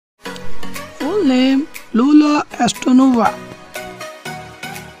Full name Lola Astanova.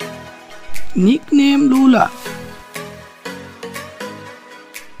 Nickname Lola.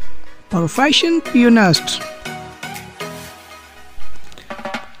 Profession pianist.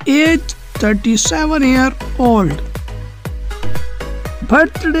 Age 37-year-old.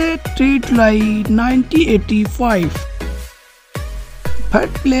 Birthday treat like 1985.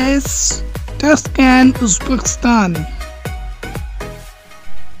 Birthplace Tashkent, Uzbekistan.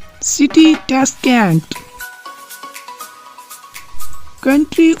 City Tashkent.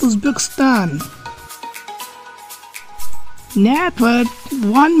 Country Uzbekistan. Net worth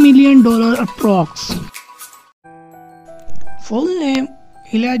 $1 million approx. Full name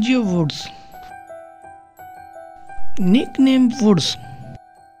Elijah Woods. Nickname Woods.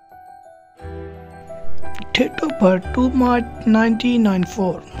 Date of birth 2 March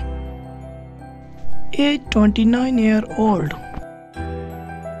 1994. Age 29-year-old.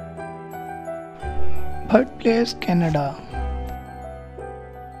 Birthplace Canada.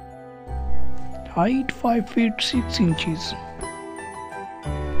 Height 5 feet 6 inches.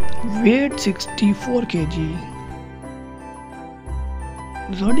 Weight 64 kg.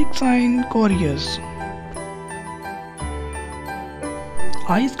 Zodiac sign Aquarius.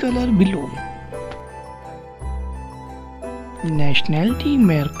 Eyes color blue. Nationality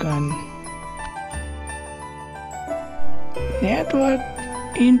American. Net worth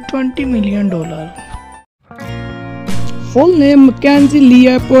in $20 million. Full name MacKenzie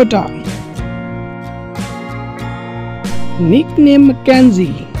Leah Porter. Nickname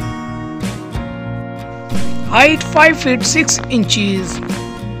MacKenzie. Height 5 feet 6 inches.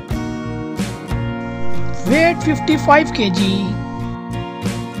 Weight 55 kg.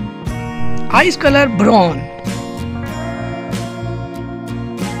 Eyes color brown.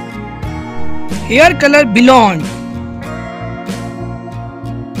 Hair color blonde.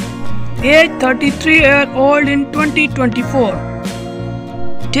 Age 33-year-old in 2024.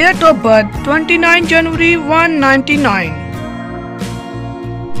 Date of birth 29 January 1999.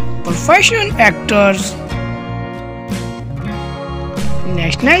 Profession actors.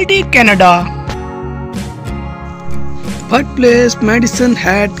 Nationality Canada. Birthplace Medicine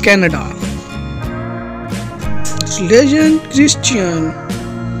Hat, Canada. Religion Christian.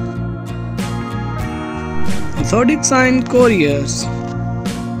 Zodiac sign Aquarius.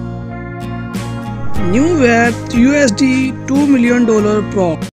 New worth $2 million pro.